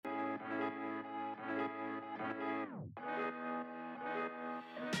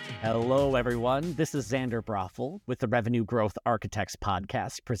Hello, everyone. This is Xander Brothel with the Revenue Growth Architects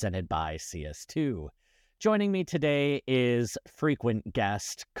podcast presented by CS2. Joining me today is frequent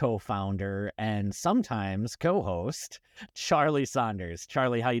guest, co-founder, and sometimes co-host, Charlie Saunders.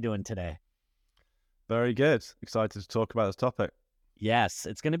 Charlie, how you doing today? Very good. Excited to talk about this topic. Yes,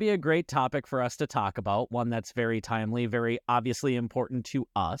 it's going to be a great topic for us to talk about, one that's very timely, very obviously important to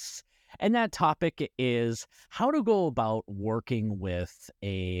us. And that topic is how to go about working with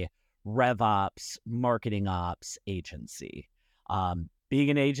a RevOps, marketing ops agency. Being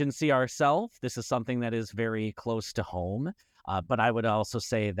an agency ourselves, this is something that is very close to home. But I would also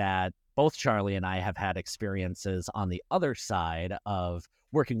say that both Charlie and I have had experiences on the other side of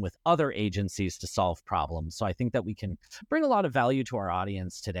working with other agencies to solve problems. So I think that we can bring a lot of value to our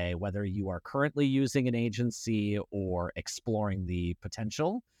audience today, whether you are currently using an agency or exploring the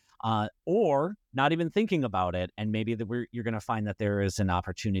potential, or not even thinking about it. And maybe you're going to find that there is an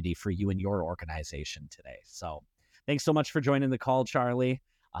opportunity for you and your organization today. So thanks so much for joining the call, Charlie.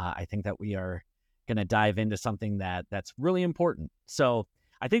 I think that we are going to dive into something that's really important. So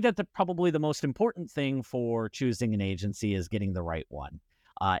I think that probably the most important thing for choosing an agency is getting the right one.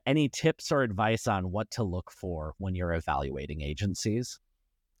 Any tips or advice on what to look for when you're evaluating agencies?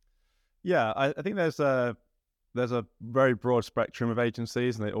 Yeah, I think there's a very broad spectrum of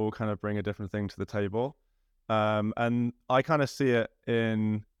agencies, and they all kind of bring a different thing to the table. And I kind of see it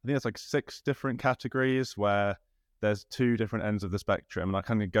in, I think it's like 6 different categories where there's 2 different ends of the spectrum, and I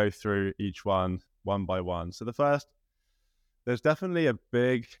kind of go through each one by one. So the first, there's definitely a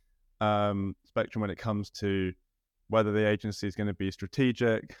big spectrum when it comes to whether the agency is going to be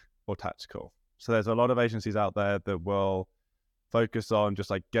strategic or tactical. So there's a lot of agencies out there that will focus on just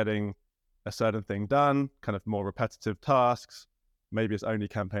like getting a certain thing done, kind of more repetitive tasks. Maybe it's only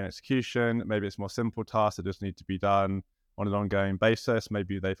campaign execution. Maybe it's more simple tasks that just need to be done on an ongoing basis.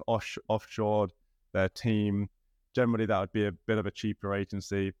 Maybe they've offshored their team. Generally, that would be a bit of a cheaper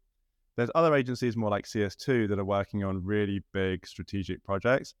agency. There's other agencies more like CS2 that are working on really big strategic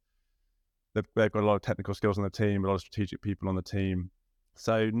projects. They've got a lot of technical skills on the team, a lot of strategic people on the team.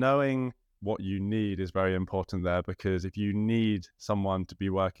 So knowing what you need is very important there, because if you need someone to be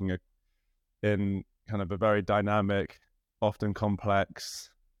working in kind of a very dynamic, often complex,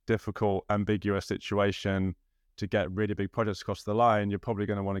 difficult, ambiguous situation to get really big projects across the line, you're probably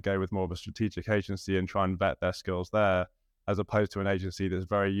going to want to go with more of a strategic agency and try and vet their skills there, as opposed to an agency that's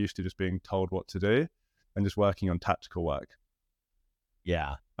very used to just being told what to do and just working on tactical work.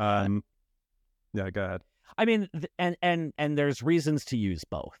 Yeah. Yeah, go ahead. I mean, and there's reasons to use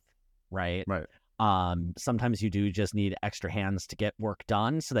both, right? Right. Sometimes you do just need extra hands to get work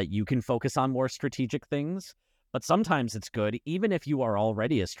done so that you can focus on more strategic things. But sometimes it's good, even if you are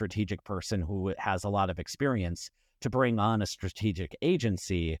already a strategic person who has a lot of experience, to bring on a strategic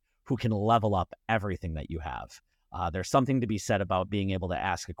agency who can level up everything that you have. There's something to be said about being able to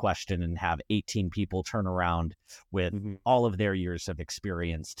ask a question and have 18 people turn around with all of their years of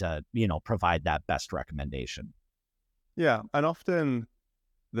experience to, provide that best recommendation. Yeah, and often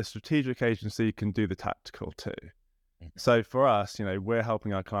the strategic agency can do the tactical too. So for us, we're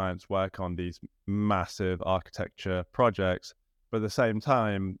helping our clients work on these massive architecture projects, but at the same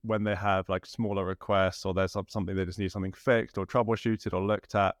time, when they have like smaller requests or there's something they just need something fixed or troubleshooted or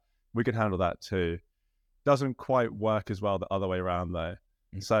looked at, we can handle that too. Doesn't quite work as well the other way around though.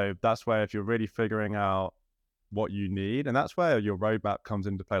 So that's where, if you're really figuring out what you need, and that's where your roadmap comes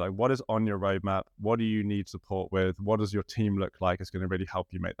into play. Like, what is on your roadmap? What do you need support with? What does your team look like? It's going to really help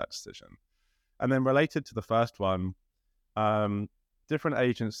you make that decision. And then related to the first one, different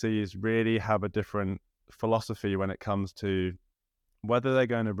agencies really have a different philosophy when it comes to whether they're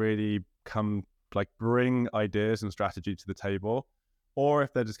going to really bring ideas and strategy to the table, or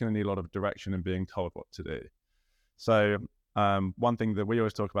if they're just going to need a lot of direction and being told what to do. So one thing that we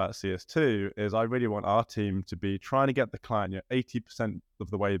always talk about at CS2 is I really want our team to be trying to get the client 80% of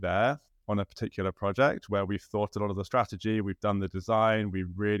the way there on a particular project where we've thought a lot of the strategy, we've done the design,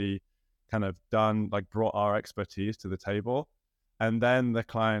 we've really kind of brought our expertise to the table. And then the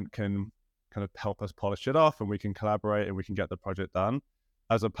client can kind of help us polish it off and we can collaborate and we can get the project done,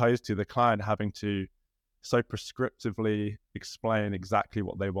 as opposed to the client having to so prescriptively explain exactly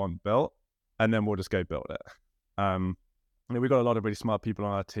what they want built, and then we'll just go build it. We've got a lot of really smart people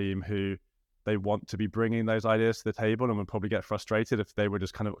on our team who they want to be bringing those ideas to the table and would probably get frustrated if they were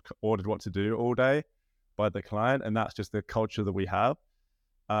just kind of ordered what to do all day by the client. And that's just the culture that we have.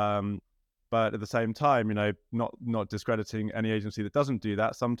 But at the same time, not discrediting any agency that doesn't do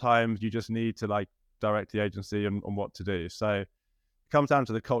that. Sometimes you just need to direct the agency on what to do. So it comes down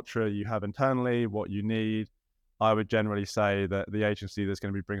to the culture you have internally, what you need. I would generally say that the agency that's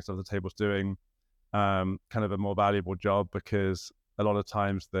going to be bringing stuff to the table is doing kind of a more valuable job, because a lot of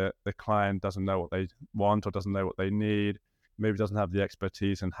times the client doesn't know what they want or doesn't know what they need, maybe doesn't have the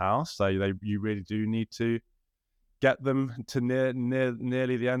expertise in house. So you really do need to get them to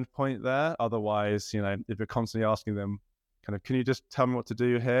nearly the end point there. Otherwise, if you're constantly asking them kind of, can you just tell me what to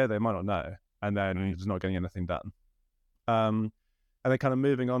do here, they might not know, and then you're just not getting anything done. And then kind of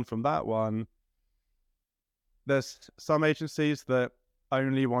moving on from that one, there's some agencies that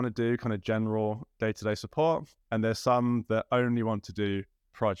only want to do kind of general day-to-day support, and there's some that only want to do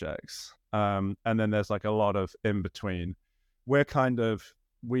projects. And then there's like a lot of in between. We kind of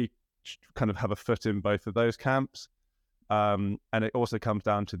have a foot in both of those camps. And it also comes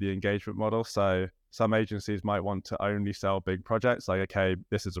down to the engagement model. So some agencies might want to only sell big projects, like, okay,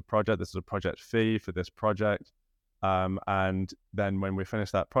 this is a project fee for this project. And then when we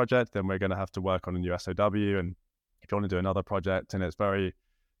finish that project, then we're going to have to work on a new SOW. And if you want to do another project, and it's very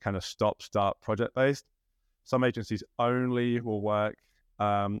kind of stop-start project-based. Some agencies only will work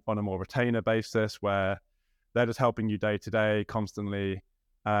on a more retainer basis, where they're just helping you day-to-day constantly,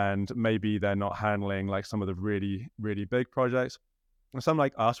 and maybe they're not handling like some of the really, really big projects. And some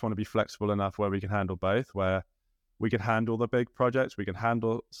like us want to be flexible enough where we can handle both, where we can handle the big projects, we can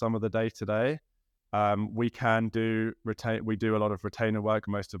handle some of the day-to-day. We do a lot of retainer work.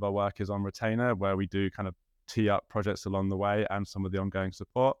 Most of our work is on retainer, where we do kind of tee up projects along the way and some of the ongoing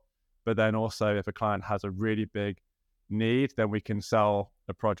support. But then also, if a client has a really big need, then we can sell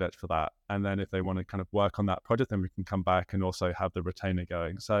a project for that. And then if they want to kind of work on that project, then we can come back and also have the retainer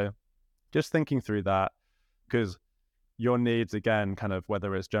going. So just thinking through that, because your needs, again, kind of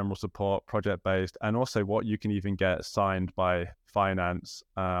whether it's general support, project-based, and also what you can even get signed by finance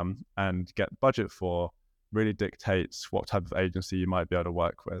and get budget for, really dictates what type of agency you might be able to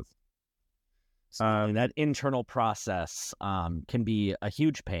work with. And that internal process can be a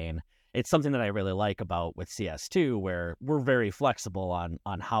huge pain. It's something that I really like about with CS2, where we're very flexible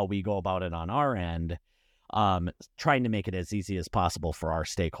on how we go about it on our end, trying to make it as easy as possible for our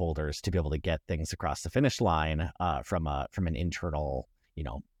stakeholders to be able to get things across the finish line from an internal,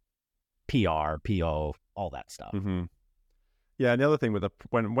 PR, PO, all that stuff. Mm-hmm. Yeah, and the other thing with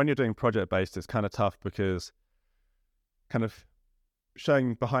when you're doing project-based, it's kind of tough, because kind of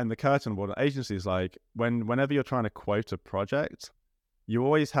showing behind the curtain what an agency is like, whenever you're trying to quote a project, you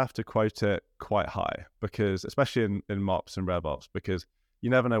always have to quote it quite high, because especially in MOps and RevOps, because you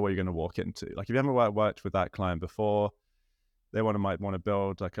never know what you're going to walk into. Like, if you haven't worked with that client before, they might want to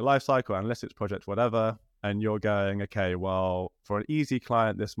build like a lifecycle analytics project, whatever, and you're going, okay, well, for an easy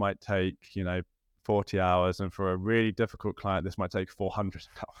client, this might take 40 hours, and for a really difficult client, this might take 400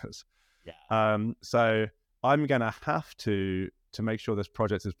 hours. Yeah. So I'm going to have to make sure this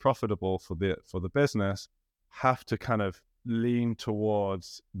project is profitable for the business, have to kind of lean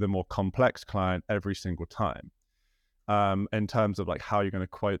towards the more complex client every single time, in terms of like how you're going to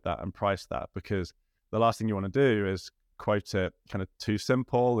quote that and price that, because the last thing you want to do is quote it kind of too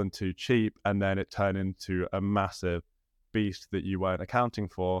simple and too cheap, and then it turn into a massive beast that you weren't accounting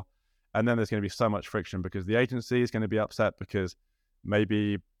for. And then there's going to be so much friction, because the agency is going to be upset, because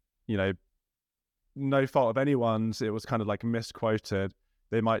maybe, no fault of anyone's, it was kind of like misquoted.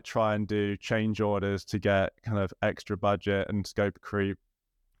 They might try and do change orders to get kind of extra budget and scope creep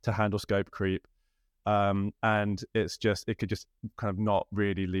to handle scope creep. And it could just kind of not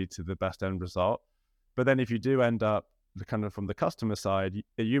really lead to the best end result. But then if you do end up kind of from the customer side,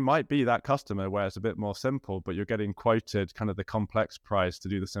 you might be that customer where it's a bit more simple, but you're getting quoted kind of the complex price to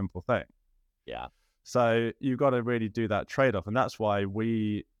do the simple thing. Yeah. So you've got to really do that trade-off. And that's why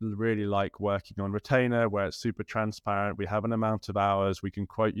we really like working on retainer, where it's super transparent. We have an amount of hours. We can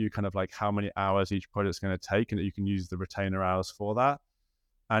quote you kind of like how many hours each project's going to take, and you can use the retainer hours for that.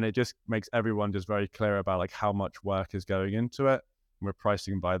 And it just makes everyone just very clear about like how much work is going into it. And we're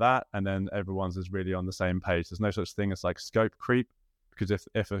pricing by that. And then everyone's is really on the same page. There's no such thing as like scope creep, because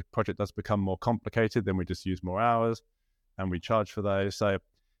if a project does become more complicated, then we just use more hours and we charge for those. So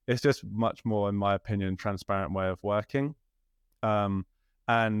it's just much more, in my opinion, transparent way of working,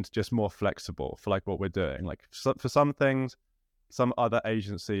 and just more flexible for like what we're doing. Like for some things, some other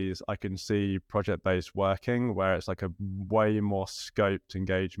agencies, I can see project-based working where it's like a way more scoped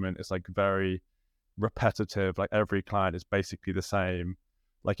engagement. It's like very repetitive. Like every client is basically the same.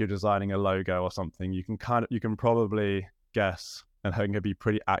 Like you're designing a logo or something, you can probably guess and can be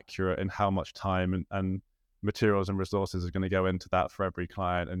pretty accurate in how much time and materials and resources are going to go into that for every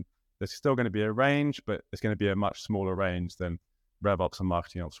client. And there's still going to be a range, but it's going to be a much smaller range than RevOps and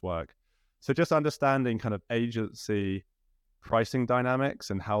marketing ops work. So just understanding kind of agency pricing dynamics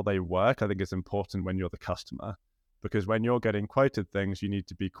and how they work, I think is important when you're the customer. because when you're getting quoted things, you need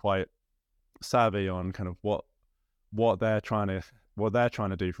to be quite savvy on kind of what they're trying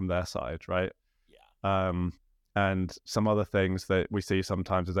to do from their side, right? And some other things that we see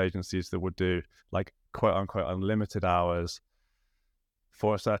sometimes as agencies that would do like quote unquote unlimited hours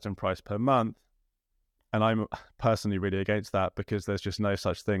for a certain price per month. And I'm personally really against that, because there's just no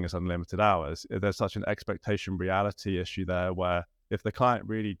such thing as unlimited hours. There's such an expectation reality issue there, where if the client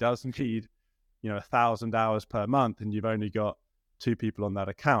really does need, 1,000 hours per month and you've only got 2 people on that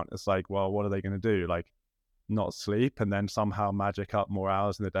account, it's like, well, what are they going to do? Like, not sleep and then somehow magic up more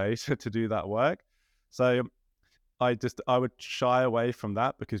hours in the day to do that work? So I would shy away from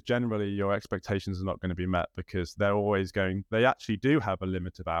that, because generally your expectations are not going to be met, because they actually do have a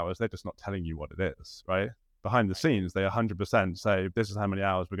limit of hours. They're just not telling you what it is, right? Behind the scenes, they 100% say, this is how many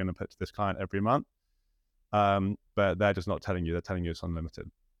hours we're going to put to this client every month. But they're just not telling you. They're telling you it's unlimited.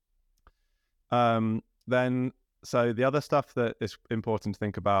 So the other stuff that is important to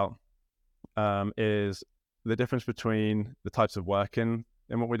think about is the difference between the types of work in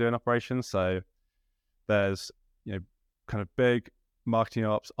what we do in operations. So there's kind of big marketing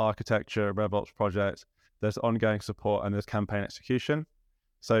ops, architecture, RevOps projects. There's ongoing support, and there's campaign execution.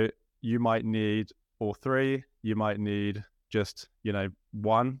 So you might need all 3. You might need just,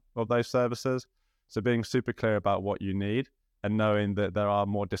 one of those services. So being super clear about what you need, and knowing that there are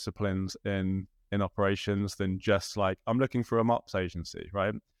more disciplines in operations than just like, I'm looking for a MOps agency,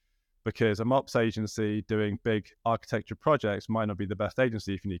 right? Because a MOps agency doing big architecture projects might not be the best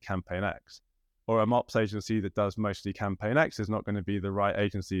agency if you need campaign X. Or a MOps agency that does mostly campaign X is not going to be the right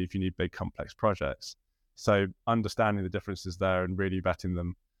agency if you need big complex projects. So understanding the differences there and really vetting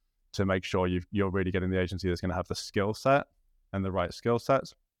them to make sure you're really getting the agency that's going to have the skill set and the right skill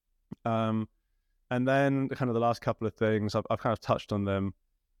sets. And then kind of the last couple of things, I've kind of touched on them,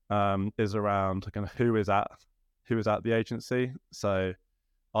 is around kind of who is at the agency. So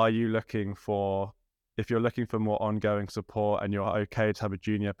are you looking for, if you're looking for more ongoing support and you're okay to have a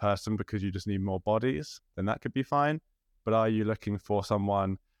junior person because you just need more bodies, then that could be fine. But are you looking for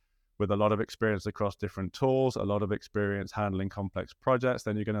someone with a lot of experience across different tools, a lot of experience handling complex projects?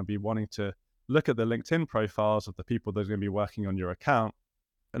 Then you're going to be wanting to look at the LinkedIn profiles of the people that are going to be working on your account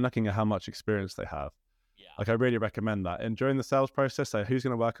and looking at how much experience they have. Yeah. Like, I really recommend that. And during the sales process, say who's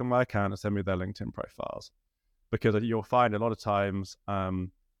going to work on my account and send me their LinkedIn profiles, because you'll find a lot of times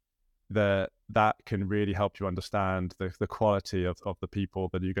that can really help you understand the quality of the people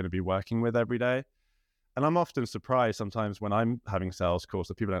that you're going to be working with every day. And I'm often surprised sometimes when I'm having sales calls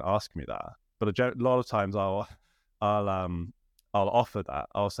that people don't ask me that. But a lot of times I'll offer that.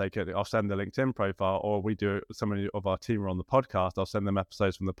 I'll say, I'll send the LinkedIn profile, or we do, somebody of our team are on the podcast, I'll send them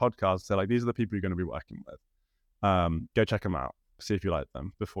episodes from the podcast and say, like, these are the people you're going to be working with. Go check them out, see if you like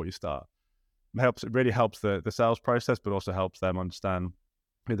them before you start. It really helps the sales process, but also helps them understand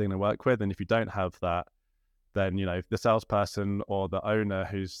who they're going to work with. And if you don't have that, then, the salesperson or the owner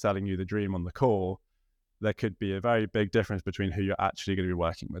who's selling you the dream on the call, there could be a very big difference between who you're actually going to be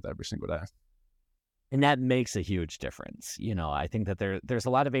working with every single day. And that makes a huge difference. I think that there's a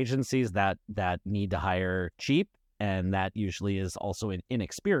lot of agencies that need to hire cheap, and that usually is also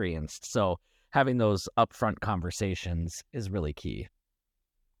inexperienced. So having those upfront conversations is really key.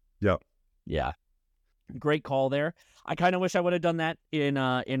 Yeah. Yeah. Great call there. I kind of wish I would have done that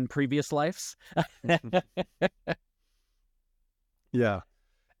in previous lives. Yeah.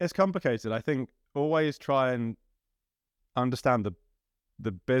 It's complicated. I think always try and understand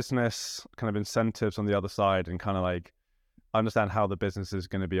the business kind of incentives on the other side, and kind of like understand how the business is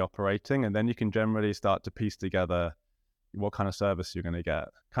going to be operating. And then you can generally start to piece together what kind of service you're going to get.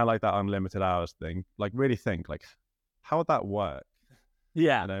 Kind of like that unlimited hours thing. Like, really think, like, how would that work?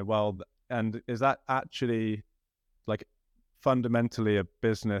 Yeah. Well, and is that actually like fundamentally a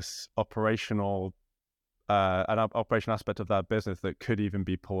business operational, an operational aspect of that business that could even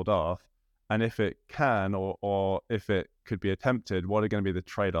be pulled off? And if it can, or if it could be attempted, what are going to be the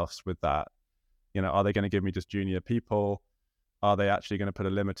trade-offs with that? Are they going to give me just junior people? Are they actually going to put a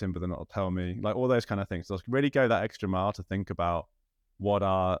limit in, but they're not tell me? Like, all those kind of things. So really go that extra mile to think about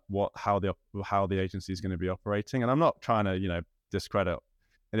how the agency is going to be operating. And I'm not trying to, discredit.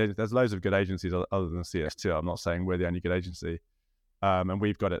 There's loads of good agencies other than CS2. I'm not saying we're the only good agency, and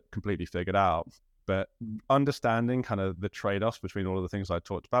we've got it completely figured out. But understanding kind of the trade-offs between all of the things I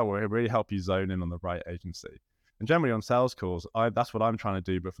talked about will really help you zone in on the right agency. And generally on sales calls, that's what I'm trying to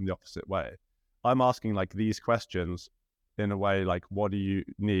do, but from the opposite way. I'm asking like these questions in a way like, what do you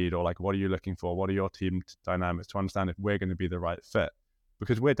need? Or like, what are you looking for? What are your team dynamics, to understand if we're going to be the right fit?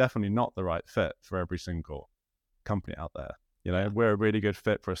 Because we're definitely not the right fit for every single company out there. We're a really good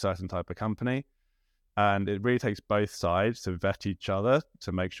fit for a certain type of company, And it really takes both sides to vet each other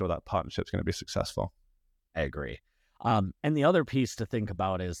to make sure that partnership's going to be successful. I agree. And the other piece to think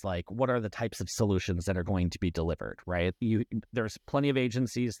about is like, what are the types of solutions that are going to be delivered, right? There's plenty of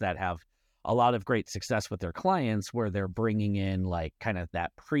agencies that have a lot of great success with their clients where they're bringing in like kind of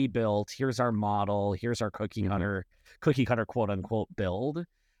that pre-built, here's our model, here's our cookie cutter quote unquote build,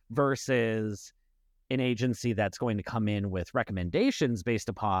 versus an agency that's going to come in with recommendations based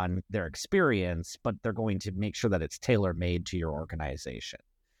upon their experience, but they're going to make sure that it's tailor-made to your organization.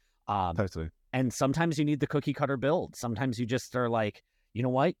 Totally. And sometimes you need the cookie cutter build. Sometimes you just are like, you know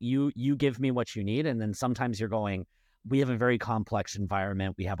what, you give me what you need. And then sometimes you're going, we have a very complex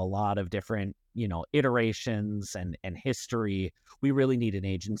environment. We have a lot of different, iterations and history. We really need an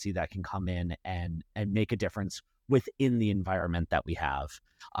agency that can come in and make a difference within the environment that we have.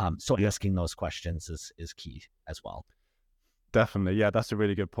 So asking those questions is key as well. Definitely. Yeah, that's a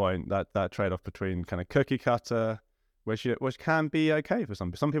really good point. That trade-off between kind of cookie cutter, which can be okay for some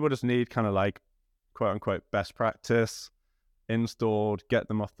people. Some people just need kind of like quote unquote best practice installed, get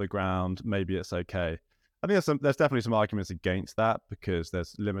them off the ground. Maybe it's okay. I think there's definitely some arguments against that because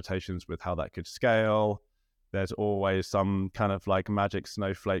there's limitations with how that could scale. There's always some kind of like magic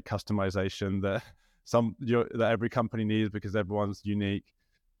snowflake customization that every company needs because everyone's unique.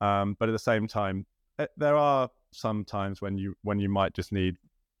 But at the same time, there are some times when you might just need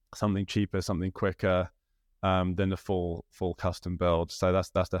something cheaper, something quicker than the full custom build. So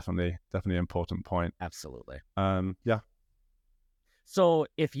that's definitely an important point. Absolutely. Yeah. So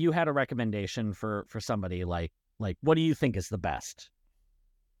if you had a recommendation for somebody, like what do you think is the best?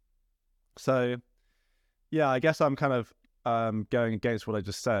 So, yeah, I guess I'm kind of going against what I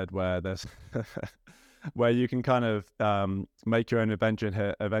just said, where there's where you can kind of make your own adventure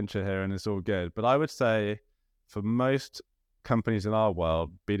here, and it's all good. But I would say for most companies in our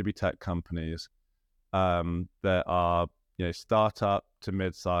world, B2B tech companies, that are startup to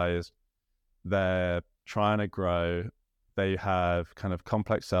mid-sized, they're trying to grow. They have kind of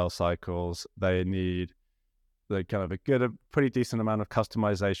complex sales cycles. They need kind of a pretty decent amount of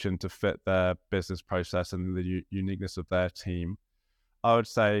customization to fit their business process and the uniqueness of their team. I would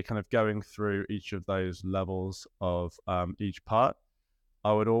say kind of going through each of those levels of each part,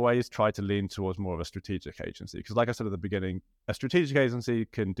 I would always try to lean towards more of a strategic agency. Because like I said at the beginning, a strategic agency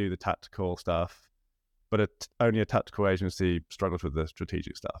can do the tactical stuff, but only a tactical agency struggles with the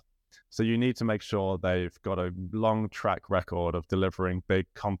strategic stuff. So you need to make sure they've got a long track record of delivering big,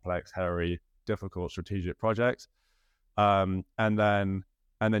 complex, hairy, difficult strategic projects, and then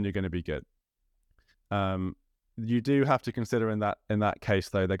you're going to be good. You do have to consider in that case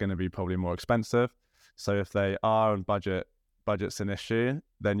though, they're going to be probably more expensive. So if they are on budget's an issue,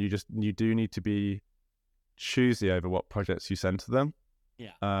 then you do need to be choosy over what projects you send to them.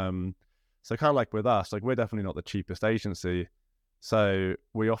 Yeah. So kind of like with us, like we're definitely not the cheapest agency. So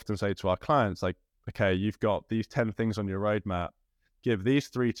we often say to our clients, like, okay, you've got these 10 things on your roadmap, give these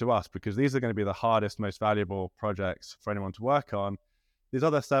 3 to us because these are going to be the hardest, most valuable projects for anyone to work on. These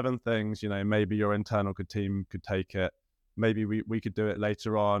other 7 things, maybe your internal team could take it. Maybe we could do it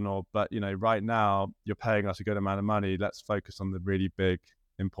later on, but right now you're paying us a good amount of money. Let's focus on the really big,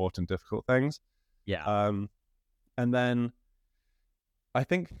 important, difficult things. Yeah. And then I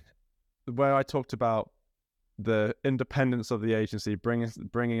think where I talked about the independence of the agency,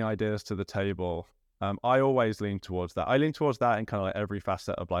 bringing ideas to the table, I always lean towards that. I lean towards that in kind of like every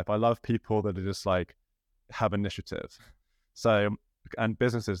facet of life. I love people that are just like have initiative. So, and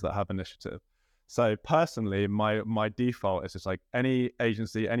businesses that have initiative. So personally, my default is just like any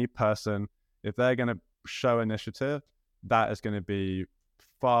agency, any person, if they're going to show initiative, that is going to be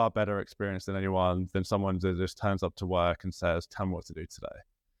far better experience than someone that just turns up to work and says, tell me what to do today.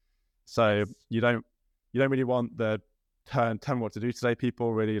 So you don't really want the tell me what to do today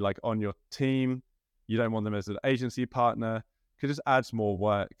people really like on your team. You don't want them as an agency partner because it just adds more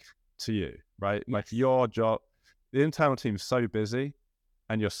work to you, right? Yes. Like your job, the internal team's so busy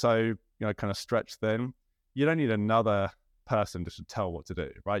and you're so, kind of stretched thin. You don't need another person just to tell what to do,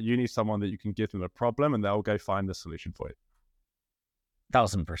 right? You need someone that you can give them a problem and they'll go find the solution for you.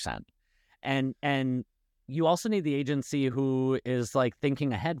 1,000%. And you also need the agency who is like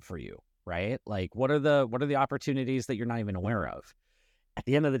thinking ahead for you, right? Like what are the opportunities that you're not even aware of? At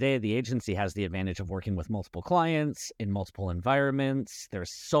the end of the day, the agency has the advantage of working with multiple clients in multiple environments.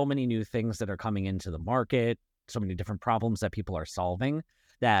 There's so many new things that are coming into the market, so many different problems that people are solving,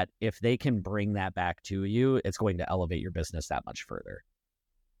 that if they can bring that back to you, it's going to elevate your business that much further.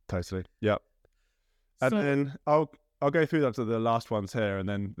 Totally. Yep. And then I'll go through that to the last ones here, and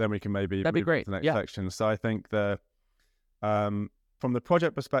then we can maybe that'd be great. To the next section. So I think from the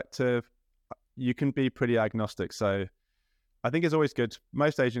project perspective, you can be pretty agnostic. So I think it's always good.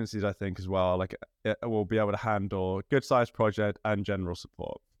 Most agencies, I think, as well, like it will be able to handle good sized project and general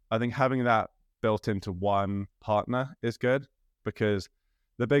support. I think having that built into one partner is good, because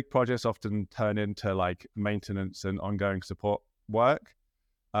the big projects often turn into like maintenance and ongoing support work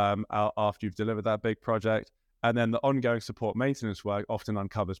after you've delivered that big project. And then the ongoing support maintenance work often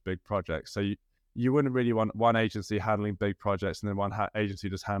uncovers big projects. So you wouldn't really want one agency handling big projects and then one agency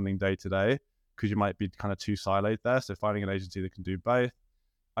just handling day to day, because you might be kind of too siloed there. So finding an agency that can do both.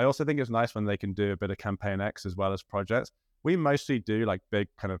 I also think it's nice when they can do a bit of campaign X as well as projects. We mostly do like big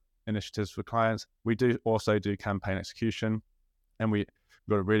kind of initiatives for clients. We do also do campaign execution, and we've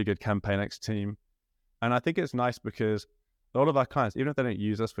got a really good campaign X team. And I think it's nice because a lot of our clients, even if they don't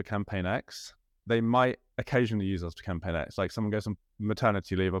use us for campaign X, they might occasionally use us for campaign X. Like someone goes on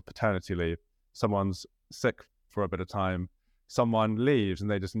maternity leave or paternity leave, someone's sick for a bit of time, someone leaves and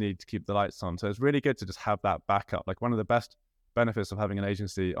they just need to keep the lights on. So it's really good to just have that backup. Like one of the best benefits of having an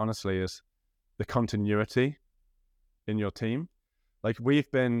agency, honestly, is the continuity in your team. Like we've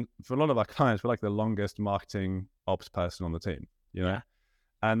been, for a lot of our clients, we're like the longest marketing ops person on the team, you know? Yeah.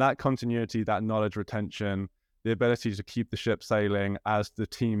 And that continuity, that knowledge retention, the ability to keep the ship sailing as the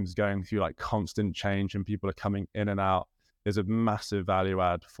team's going through like constant change and people are coming in and out, is a massive value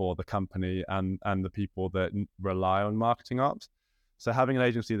add for the company and the people that rely on marketing ops. So having an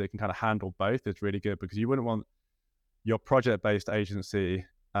agency that can kind of handle both is really good, because you wouldn't want your project-based agency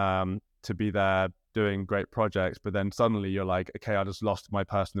to be there doing great projects, but then suddenly you're like, okay, I just lost my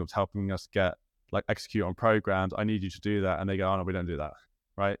person that was helping us execute on programs. I need you to do that. And they go, oh no, we don't do that.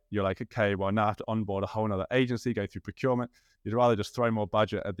 Right? You're like, okay, well now I have to onboard a whole nother agency, go through procurement. You'd rather just throw more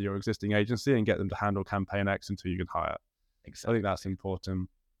budget at your existing agency and get them to handle campaign X until you can hire. Exactly. I think that's important.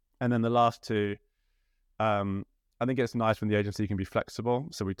 And then the last two, I think it's nice when the agency can be flexible.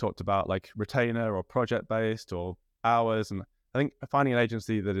 So we talked about like retainer or project-based or hours. And I think finding an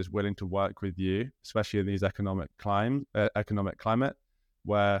agency that is willing to work with you, especially in these economic climate,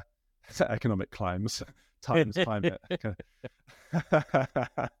 where economic climes, times, climate,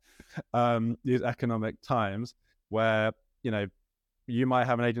 these economic times where, you know, you might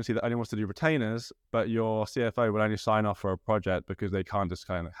have an agency that only wants to do retainers, but your CFO will only sign off for a project because they can't just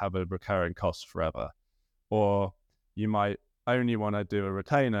kind of have a recurring cost forever. Or you might only want to do a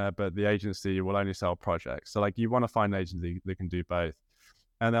retainer, but the agency will only sell projects. So like you want to find an agency that can do both.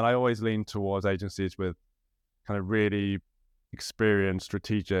 And then I always lean towards agencies with kind of really experienced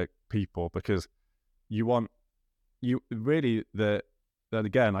strategic people, because that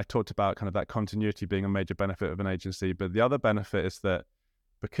again, I talked about kind of that continuity being a major benefit of an agency, but the other benefit is that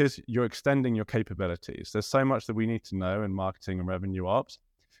because you're extending your capabilities, there's so much that we need to know in marketing and revenue ops.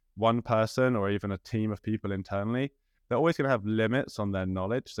 One person or even a team of people internally, they're always going to have limits on their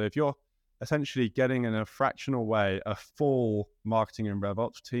knowledge. So if you're essentially getting in a fractional way a full marketing and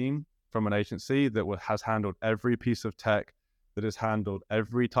RevOps team from an agency that has handled every piece of tech, that has handled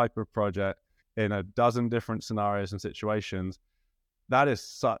every type of project in a dozen different scenarios and situations, that is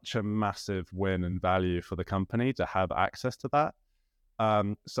such a massive win and value for the company to have access to that.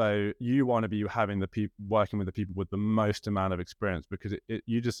 So you want to be having working with the people with the most amount of experience, because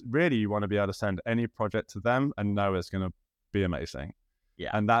you want to be able to send any project to them and know it's going to be amazing.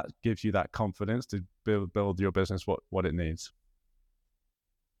 Yeah. And that gives you that confidence to build your business what it needs.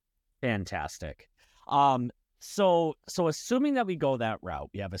 Fantastic. So assuming that we go that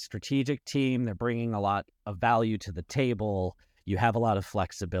route, you have a strategic team, they're bringing a lot of value to the table, you have a lot of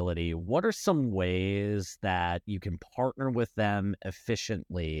flexibility. What are some ways that you can partner with them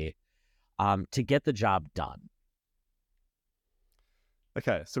efficiently to get the job done?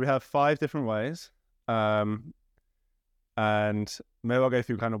 Okay, so we have 5 different ways. And maybe I'll go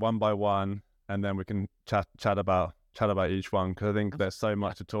through kind of one by one, and then we can chat about each one, because I think there's so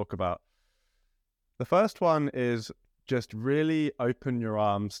much to talk about. The first one is just really open your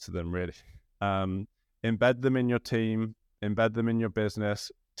arms to them, really. Embed them in your team, embed them in your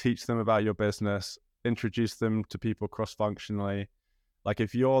business, teach them about your business, introduce them to people cross-functionally. Like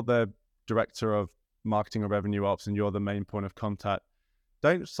if you're the director of marketing or revenue ops and you're the main point of contact,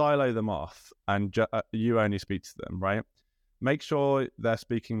 don't silo them off and you only speak to them, right? Make sure they're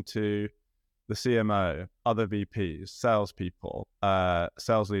speaking to the CMO, other VPs, salespeople,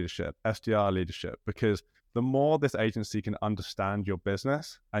 sales leadership, SDR leadership, because the more this agency can understand your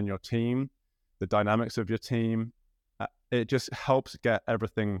business and your team, the dynamics of your team, it just helps get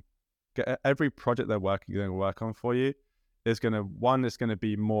every project they're going to work on for you is going to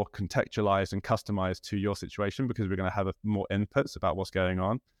be more contextualized and customized to your situation, because we're going to have more inputs about what's going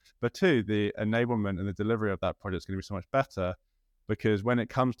on. But 2, the enablement and the delivery of that project is going to be so much better, because when it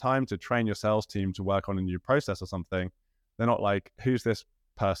comes time to train your sales team to work on a new process or something, they're not like, who's this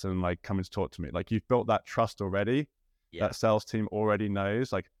person like coming to talk to me? Like, you've built that trust already. Yeah. That sales team already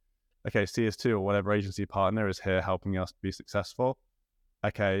knows, like, okay, CS2 or whatever agency partner is here helping us be successful.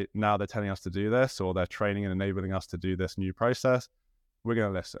 Okay, now they're telling us to do this, or they're training and enabling us to do this new process. We're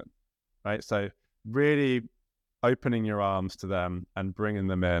going to listen, right? So really opening your arms to them and bringing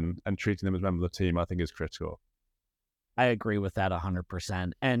them in and treating them as members of the team, I think, is critical. I agree with that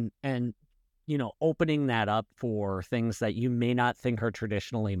 100%. And opening that up for things that you may not think are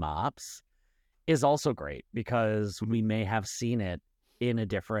traditionally MOPS is also great, because we may have seen it in a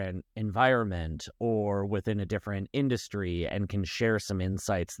different environment or within a different industry, and can share some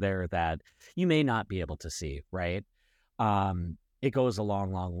insights there that you may not be able to see, right? It goes a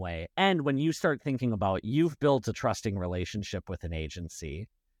long, long way. And when you start thinking about, you've built a trusting relationship with an agency,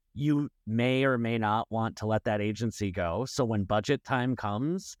 you may or may not want to let that agency go. So when budget time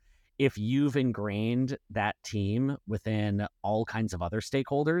comes, if you've ingrained that team within all kinds of other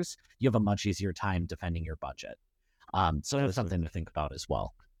stakeholders, you have a much easier time defending your budget. So that's something to think about as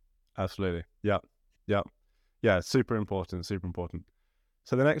well. Absolutely. Yeah. Super important.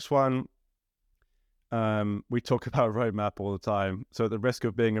 So the next one, we talk about roadmap all the time. So at the risk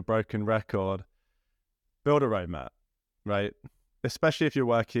of being a broken record, build a roadmap, right? Especially if you're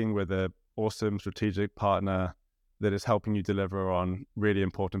working with an awesome strategic partner that is helping you deliver on really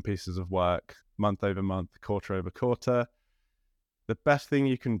important pieces of work month over month, quarter over quarter. The best thing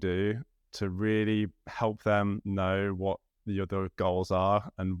you can do to really help them know what their goals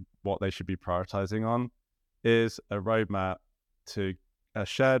are and what they should be prioritizing on is a roadmap, to a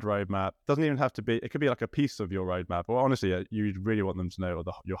shared roadmap. Doesn't even have to be, it could be like a piece of your roadmap, or honestly, you really want them to know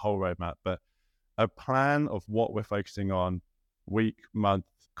your whole roadmap, but a plan of what we're focusing on week, month,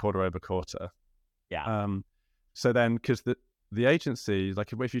 quarter over quarter. Yeah. So then, because the agency,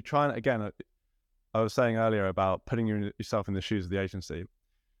 like if you try and, again, I was saying earlier about putting yourself in the shoes of the agency.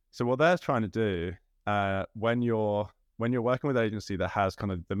 So what they're trying to do when you're working with an agency that has kind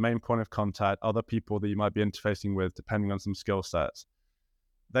of the main point of contact, other people that you might be interfacing with, depending on some skill sets,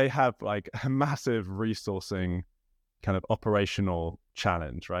 they have like a massive resourcing kind of operational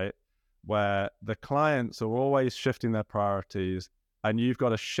challenge, right? Where the clients are always shifting their priorities, and you've got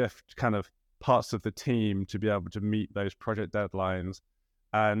to shift kind of parts of the team to be able to meet those project deadlines.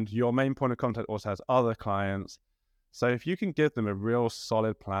 And your main point of contact also has other clients. So if you can give them a real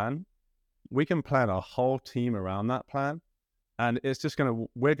solid plan, we can plan our whole team around that plan. And it's just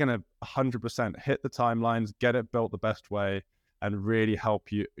we're going to 100% hit the timelines, get it built the best way, and really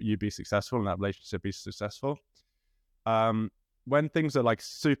help you be successful and that relationship be successful. When things are like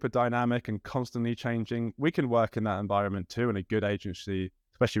super dynamic and constantly changing, we can work in that environment too. And a good agency,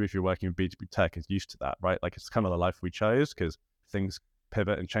 especially if you're working with B2B tech, is used to that, right? Like, it's kind of the life we chose because things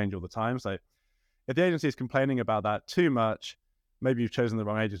pivot and change all the time. So if the agency is complaining about that too much, maybe you've chosen the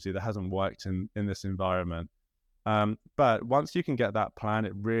wrong agency that hasn't worked in this environment. But once you can get that plan,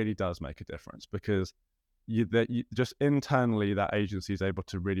 it really does make a difference, because you just internally, that agency is able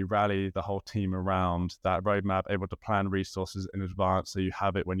to really rally the whole team around that roadmap, able to plan resources in advance so you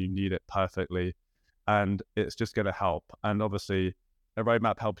have it when you need it perfectly, and it's just going to help. And obviously a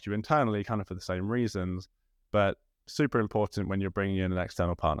roadmap helps you internally kind of for the same reasons, but super important when you're bringing in an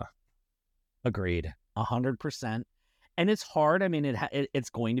external partner. Agreed, 100%. And it's hard. I mean, it's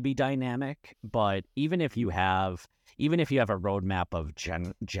going to be dynamic, but even if you have a roadmap of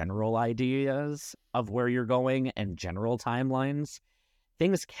general ideas of where you're going and general timelines,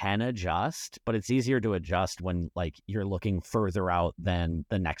 things can adjust, but it's easier to adjust when like you're looking further out than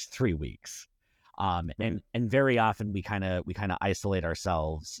the next 3 weeks. And very often we kind of isolate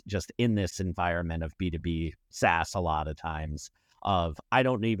ourselves just in this environment of B2B SaaS a lot of times of, I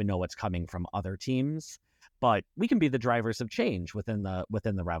don't even know what's coming from other teams. But we can be the drivers of change within the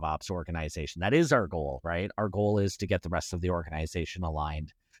RevOps organization. That is our goal, right? Our goal is to get the rest of the organization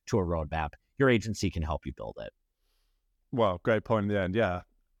aligned to a roadmap. Your agency can help you build it. Well, great point in the end. Yeah,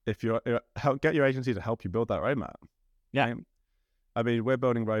 if you get your agency to help you build that roadmap. Yeah, right? I mean, we're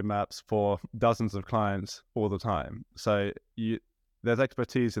building roadmaps for dozens of clients all the time. So there's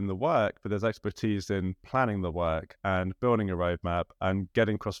expertise in the work, but there's expertise in planning the work and building a roadmap and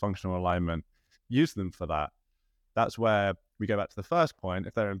getting cross-functional alignment. Use them for that. That's where we go back to the first point.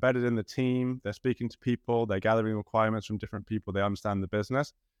 If they're embedded in the team, they're speaking to people, they're gathering requirements from different people, they understand the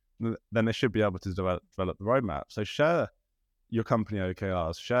business, then they should be able to develop the roadmap. So share your company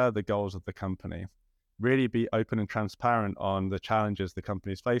OKRs, share the goals of the company, really be open and transparent on the challenges the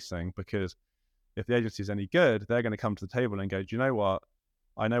company is facing, because if the agency is any good, they're going to come to the table and go, do you know what?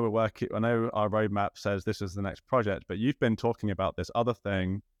 I know I know our roadmap says this is the next project, but you've been talking about this other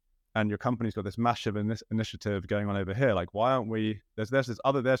thing and your company's got this massive initiative going on over here. Like, why aren't we, there's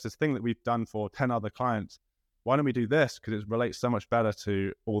this thing that we've done for 10 other clients. Why don't we do this? Because it relates so much better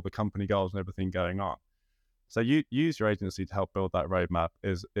to all the company goals and everything going on. So you use your agency to help build that roadmap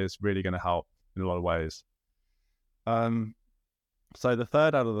is really going to help in a lot of ways. So the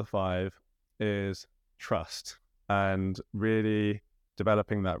third out of the 5 is trust and really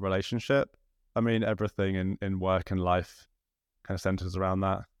developing that relationship. I mean, everything in work and life kind of centers around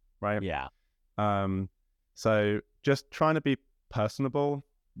that, right? Yeah. So just trying to be personable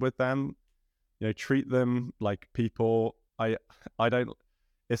with them, treat them like people. I don't,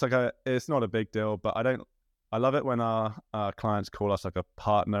 it's not a big deal, but I love it when our clients call us like a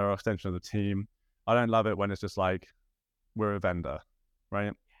partner or extension of the team. I don't love it when it's just like, we're a vendor,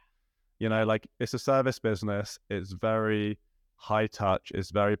 right? Like it's a service business. It's very high touch.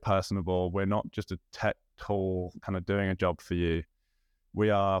 It's very personable. We're not just a tech tool kind of doing a job for you. We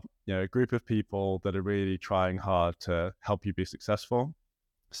are, a group of people that are really trying hard to help you be successful.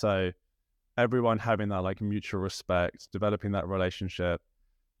 So everyone having that like mutual respect, developing that relationship,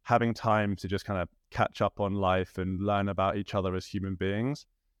 having time to just kind of catch up on life and learn about each other as human beings.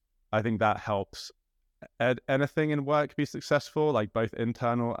 I think that helps anything in work be successful, like both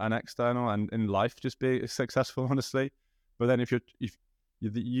internal and external, and in life just be successful, honestly. But then if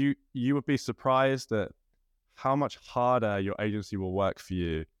you would be surprised at how much harder your agency will work for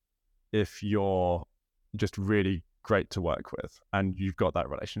you if you're just really great to work with and you've got that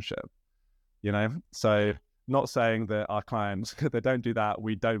relationship, So not saying that our clients, they don't do that,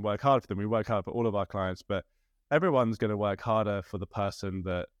 we don't work hard for them. We work hard for all of our clients, but everyone's going to work harder for the person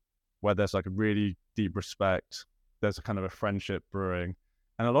where there's like a really deep respect, there's a kind of a friendship brewing.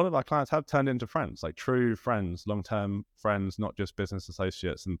 And a lot of our clients have turned into friends, like true friends, long-term friends, not just business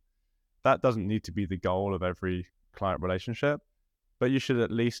associates. And that doesn't need to be the goal of every client relationship, but you should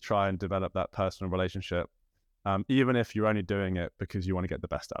at least try and develop that personal relationship, even if you're only doing it because you want to get the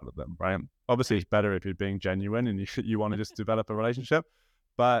best out of them, right? Obviously, it's better if you're being genuine and you want to just develop a relationship,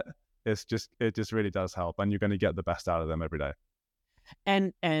 but it just really does help, and you're going to get the best out of them every day.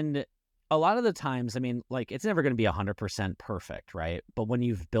 And a lot of the times, I mean, like it's never going to be 100% perfect, right? But when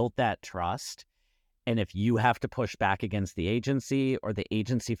you've built that trust, and if you have to push back against the agency or the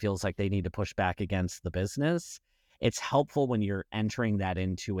agency feels like they need to push back against the business, it's helpful when you're entering that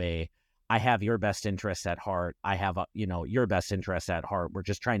into I have your best interest at heart. I have, your best interest at heart. We're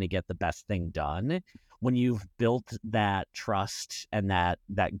just trying to get the best thing done. When you've built that trust and that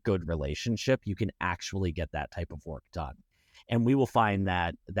good relationship, you can actually get that type of work done. And we will find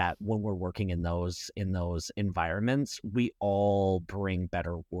that when we're working in those environments, we all bring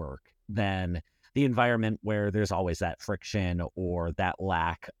better work than the environment where there's always that friction or that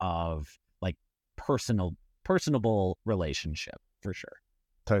lack of like personable relationship, for sure.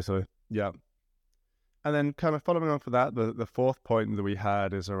 Totally. Yeah. And then kind of following on for that, the fourth point that we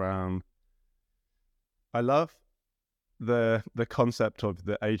had is around, I love the concept of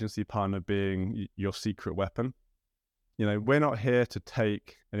the agency partner being your secret weapon. We're not here to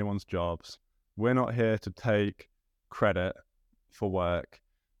take anyone's jobs. We're not here to take credit for work.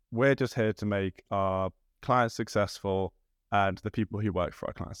 We're just here to make our clients successful and the people who work for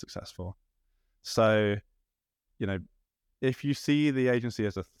our clients successful. So, if you see the agency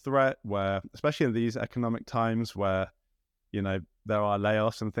as a threat, where, especially in these economic times where, there are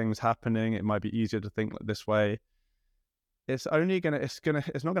layoffs and things happening, it might be easier to think this way. It's not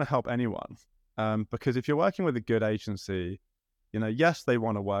going to help anyone. Because if you're working with a good agency, yes, they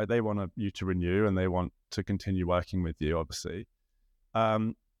want to work, they want you to renew and they want to continue working with you, obviously.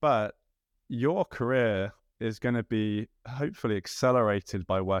 But your career is going to be hopefully accelerated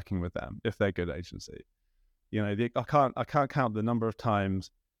by working with them if they're a good agency. I can't count the number of times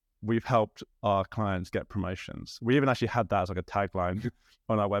we've helped our clients get promotions. We even actually had that as like a tagline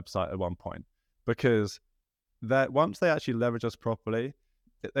on our website at one point, because that once they actually leverage us properly,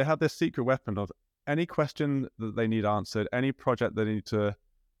 they have this secret weapon of any question that they need answered, any project they need to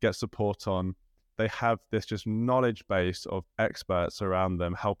get support on. They have this just knowledge base of experts around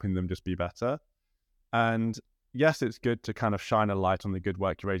them, helping them just be better. And yes, it's good to kind of shine a light on the good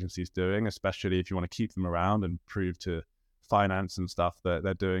work your agency is doing, especially if you want to keep them around and prove to finance and stuff that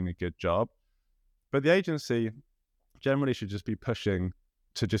they're doing a good job. But the agency generally should just be pushing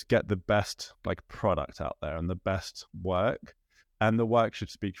to just get the best like product out there and the best work, and the work should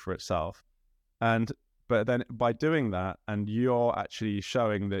speak for itself. But then by doing that, and you're actually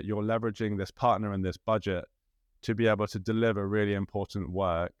showing that you're leveraging this partner and this budget to be able to deliver really important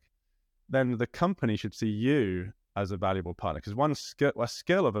work, then the company should see you as a valuable partner. Because a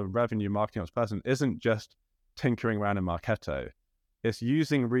skill of a revenue marketing ops person isn't just tinkering around in Marketo. It's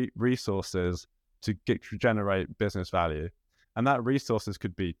using resources to generate business value. And that resources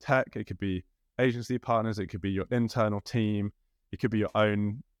could be tech, it could be agency partners, it could be your internal team, it could be your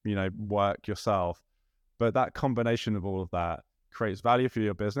own, work yourself. But that combination of all of that creates value for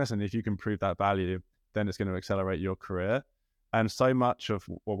your business. And if you can prove that value, then it's going to accelerate your career. And so much of,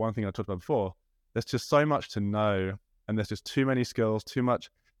 well, one thing I talked about before, there's just so much to know, and there's just too many skills, too much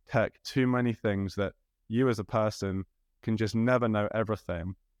tech, too many things that you as a person can just never know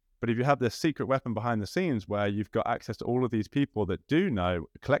everything. But if you have this secret weapon behind the scenes where you've got access to all of these people that do know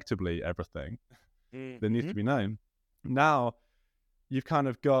collectively everything that needs to be known, now you've kind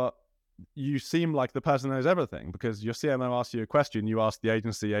of you seem like the person who knows everything, because your CMO asks you a question, you ask the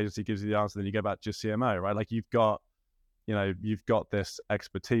agency gives you the answer, then you go back to your CMO, right? Like you've got this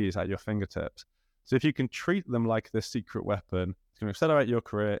expertise at your fingertips. So if you can treat them like this secret weapon, it's going to accelerate your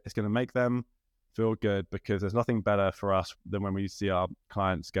career. It's going to make them feel good, because there's nothing better for us than when we see our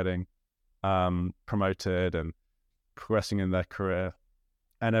clients getting promoted and progressing in their career,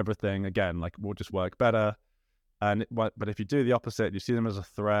 and everything, again, like, will just work better. But if you do the opposite, you see them as a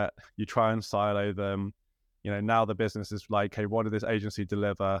threat, you try and silo them, now the business is like, hey, what did this agency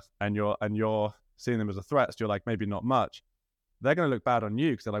deliver? And you're seeing them as a threat, so you're like, maybe not much. They're going to look bad on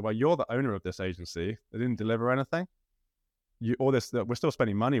you, because they're like, well, you're the owner of this agency. They didn't deliver anything. We're still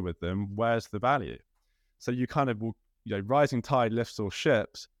spending money with them. Where's the value? So you kind of will, rising tide lifts all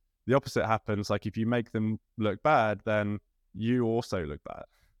ships. The opposite happens. Like if you make them look bad, then you also look bad.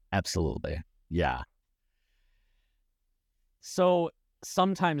 Absolutely. Yeah. So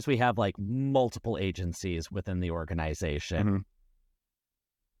sometimes we have like multiple agencies within the organization. Mm-hmm.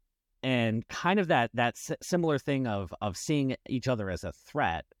 And kind of that similar thing of seeing each other as a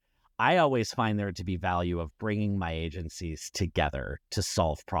threat. I always find there to be value of bringing my agencies together to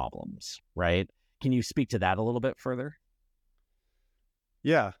solve problems, right? Can you speak to that a little bit further?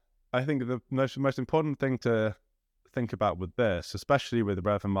 Yeah, I think the most important thing to think about with this, especially with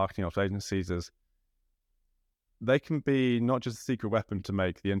rev and marketing ops agencies, is they can be not just a secret weapon to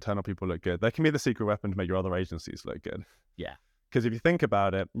make the internal people look good. They can be the secret weapon to make your other agencies look good. Yeah. Because if you think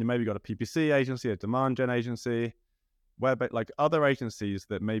about it, you maybe got a PPC agency, a demand gen agency, where like other agencies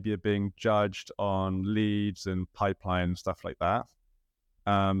that maybe are being judged on leads and pipeline and stuff like that.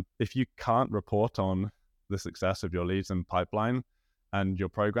 If you can't report on the success of your leads and pipeline and your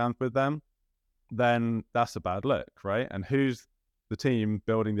programs with them, then that's a bad look, right? And who's the team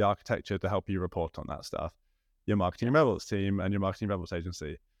building the architecture to help you report on that stuff? Your marketing and RevOps team and your marketing and RevOps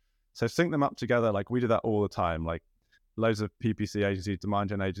agency. So sync them up together. Like we do that all the time. Like loads of PPC agencies, demand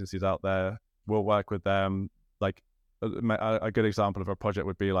gen agencies out there, we'll work with them. Like a good example of a project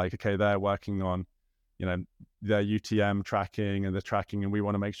would be like, okay, they're working on, their UTM tracking and the tracking, and we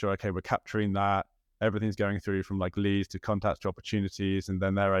want to make sure, okay, we're capturing that. Everything's going through from like leads to contacts to opportunities, and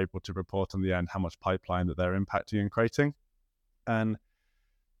then they're able to report on the end how much pipeline that they're impacting and creating. And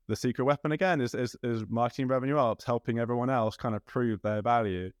the secret weapon again is marketing revenue ops, helping everyone else kind of prove their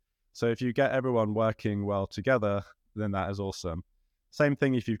value. So if you get everyone working well together, then that is awesome. Same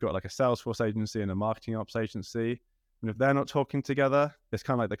thing if you've got like a Salesforce agency and a marketing ops agency. And if they're not talking together, it's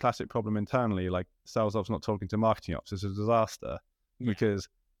kind of like the classic problem internally, like sales ops not talking to marketing ops. It's a disaster because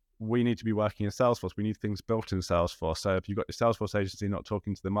we need to be working in Salesforce. We need things built in Salesforce. So if you've got your Salesforce agency not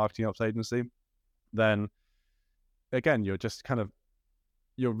talking to the marketing ops agency, then again, you're just kind of,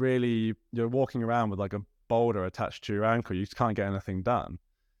 you're walking around with like a boulder attached to your ankle. You just can't get anything done.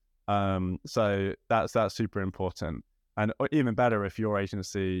 So that's super important. And even better if your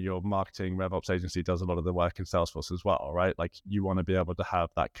agency, your marketing RevOps agency does a lot of the work in Salesforce as well, right? Like you want to be able to have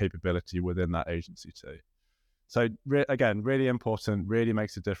that capability within that agency too. So again, really important, really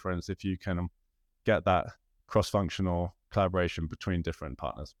makes a difference if you can get that cross-functional collaboration between different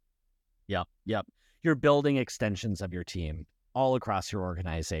partners. Yep. You're building extensions of your team all across your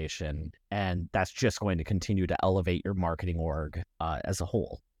organization, and that's just going to continue to elevate your marketing org as a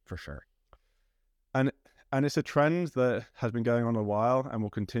whole, for sure. And it's a trend that has been going on a while and will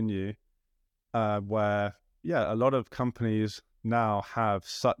continue, where, a lot of companies now have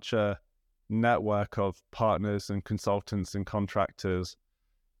such a network of partners and consultants and contractors,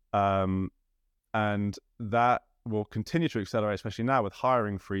 and that will continue to accelerate, especially now with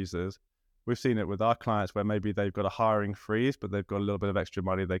hiring freezes. We've seen it with our clients where maybe they've got a hiring freeze, but they've got a little bit of extra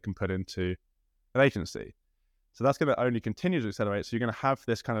money they can put into an agency. So that's going to only continue to accelerate. So you're going to have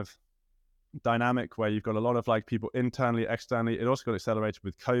this kind of dynamic where you've got a lot of like people internally, externally. It also got accelerated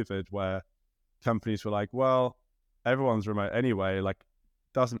with COVID, where companies were like, well, everyone's remote anyway, like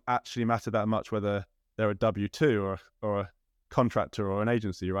doesn't actually matter that much whether they're a W-2 or a contractor or an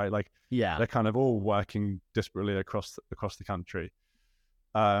agency, right? Like Yeah. they're kind of all working disparately across the country.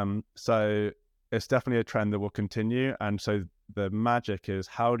 So it's definitely a trend that will continue. And so the magic is,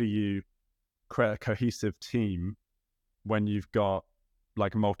 how do you create a cohesive team when you've got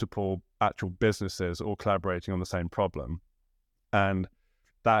like multiple actual businesses all collaborating on the same problem? And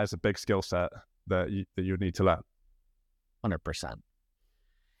that is a big skill set that you would need to learn. 100%.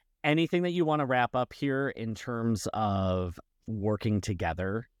 Anything that you want to wrap up here in terms of working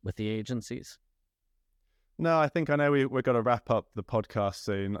together with the agencies? No, I know we're going to wrap up the podcast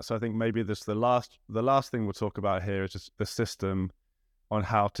soon. So I think maybe the last thing we'll talk about here is just the system on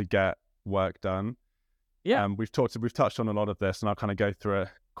how to get work done. Yeah. We've touched on a lot of this, and I'll kind of go through it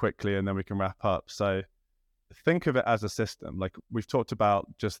quickly and then we can wrap up. So think of it as a system. Like we've talked about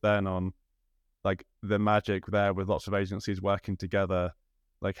just then on like the magic there with lots of agencies working together.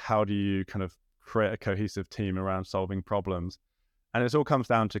 Like how do you kind of create a cohesive team around solving problems? And it all comes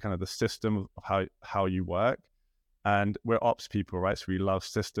down to kind of the system of how you work. And we're ops people, right? So we love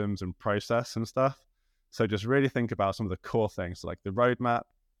systems and process and stuff. So just really think about some of the core things like the roadmap,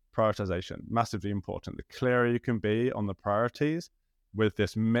 prioritization, massively important. The clearer you can be on the priorities with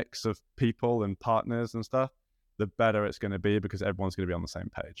this mix of people and partners and stuff, the better it's going to be, because everyone's going to be on the same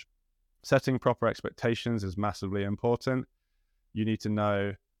page. Setting proper expectations is massively important. You need to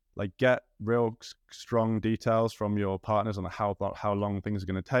know, like, get real strong details from your partners on how long things are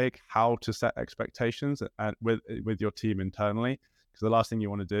going to take, how to set expectations and with your team internally. Because the last thing you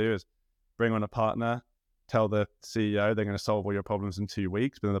want to do is bring on a partner, tell the CEO they're going to solve all your problems in 2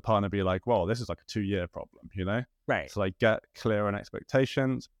 weeks, but then the partner be like, well, this is like a 2-year problem, you know? Right. So like get clear on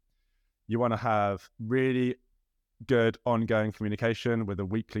expectations. You want to have really good ongoing communication with a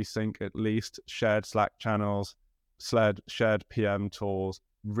weekly sync, at least shared Slack channels, shared PM tools.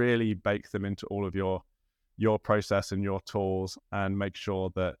 Really bake them into all of your process and your tools, and make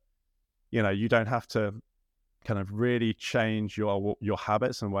sure that, you know, you don't have to kind of really change your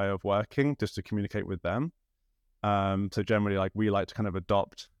habits and way of working just to communicate with them. So generally, like, we like to kind of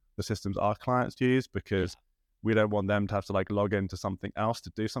adopt the systems our clients use, because we don't want them to have to like log into something else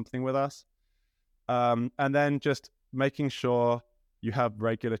to do something with us. And then just making sure you have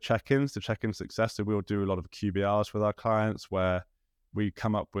regular check-ins to check in success. So we'll do a lot of QBRs with our clients where we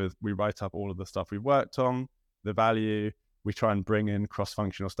write up all of the stuff we've worked on, the value. We try and bring in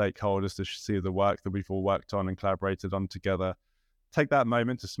cross-functional stakeholders to see the work that we've all worked on and collaborated on together. Take that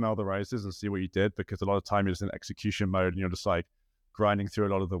moment to smell the roses and see what you did, because a lot of time you're just in execution mode and you're just like grinding through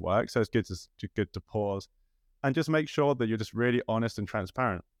a lot of the work. So it's good to pause and just make sure that you're just really honest and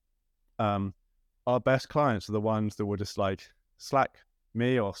transparent. Our best clients are the ones that will just like Slack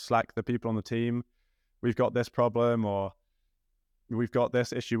me or Slack the people on the team. We've got this problem, or we've got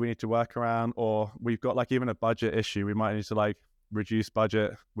this issue we need to work around, or we've got like even a budget issue. We might need to like reduce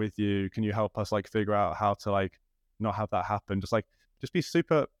budget with you. Can you help us like figure out how to like not have that happen? Just be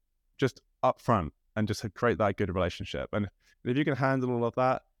super just upfront and just create that good relationship. And if you can handle all of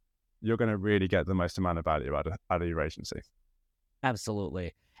that, you're going to really get the most amount of value out of your agency.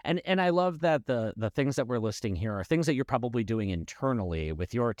 Absolutely. And I love that the things that we're listing here are things that you're probably doing internally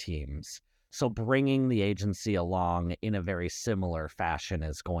with your teams. So bringing the agency along in a very similar fashion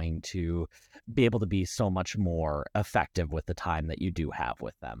is going to be able to be so much more effective with the time that you do have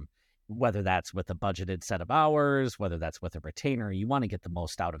with them. Whether that's with a budgeted set of hours, whether that's with a retainer, you want to get the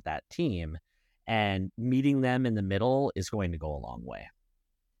most out of that team. And meeting them in the middle is going to go a long way.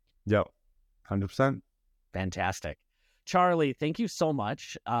 Yep, 100%. Fantastic. Charlie, thank you so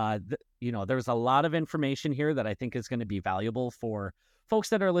much. There's a lot of information here that I think is going to be valuable for folks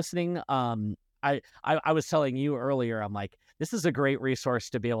that are listening. I was telling you earlier, I'm like, this is a great resource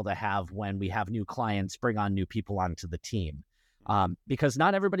to be able to have when we have new clients bring on new people onto the team, because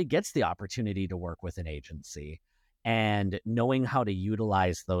not everybody gets the opportunity to work with an agency, and knowing how to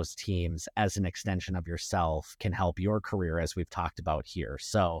utilize those teams as an extension of yourself can help your career, as we've talked about here.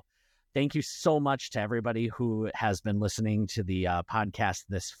 So thank you so much to everybody who has been listening to the podcast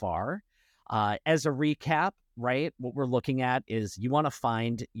this far. As a recap, right, what we're looking at is you want to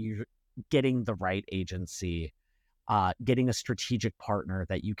find you getting the right agency, getting a strategic partner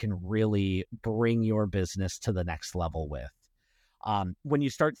that you can really bring your business to the next level with. When you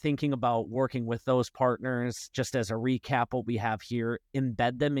start thinking about working with those partners, just as a recap, what we have here,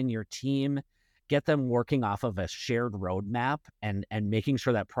 embed them in your team, get them working off of a shared roadmap and making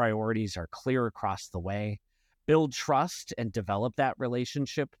sure that priorities are clear across the way, build trust and develop that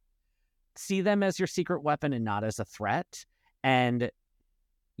relationship, see them as your secret weapon and not as a threat, and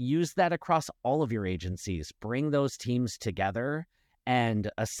use that across all of your agencies. Bring those teams together and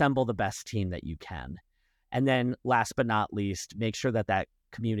assemble the best team that you can. And then last but not least, make sure that that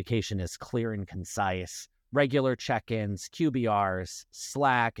communication is clear and concise. Regular check-ins, QBRs,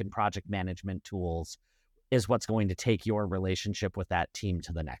 Slack, and project management tools is what's going to take your relationship with that team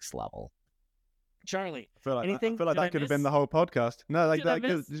to the next level. Charlie, anything? I feel like that could have been the whole podcast. No, like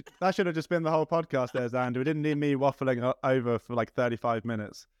that should have just been the whole podcast there, Andrew. We didn't need me waffling over for like 35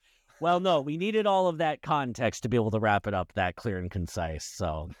 minutes. Well, no, we needed all of that context to be able to wrap it up that clear and concise.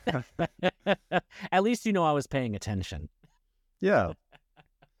 So at least you know I was paying attention. Yeah.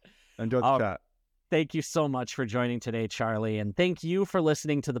 Enjoyed the chat. Thank you so much for joining today, Charlie. And thank you for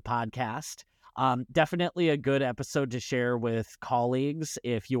listening to the podcast. Definitely a good episode to share with colleagues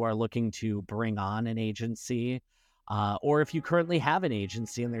if you are looking to bring on an agency, or if you currently have an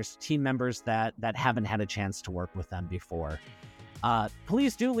agency and there's team members that haven't had a chance to work with them before.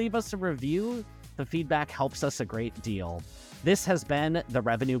 Please do leave us a review. The feedback helps us a great deal. This has been the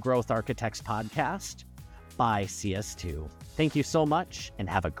Revenue Growth Architects podcast by CS2. Thank you so much and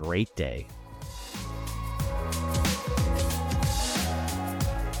have a great day.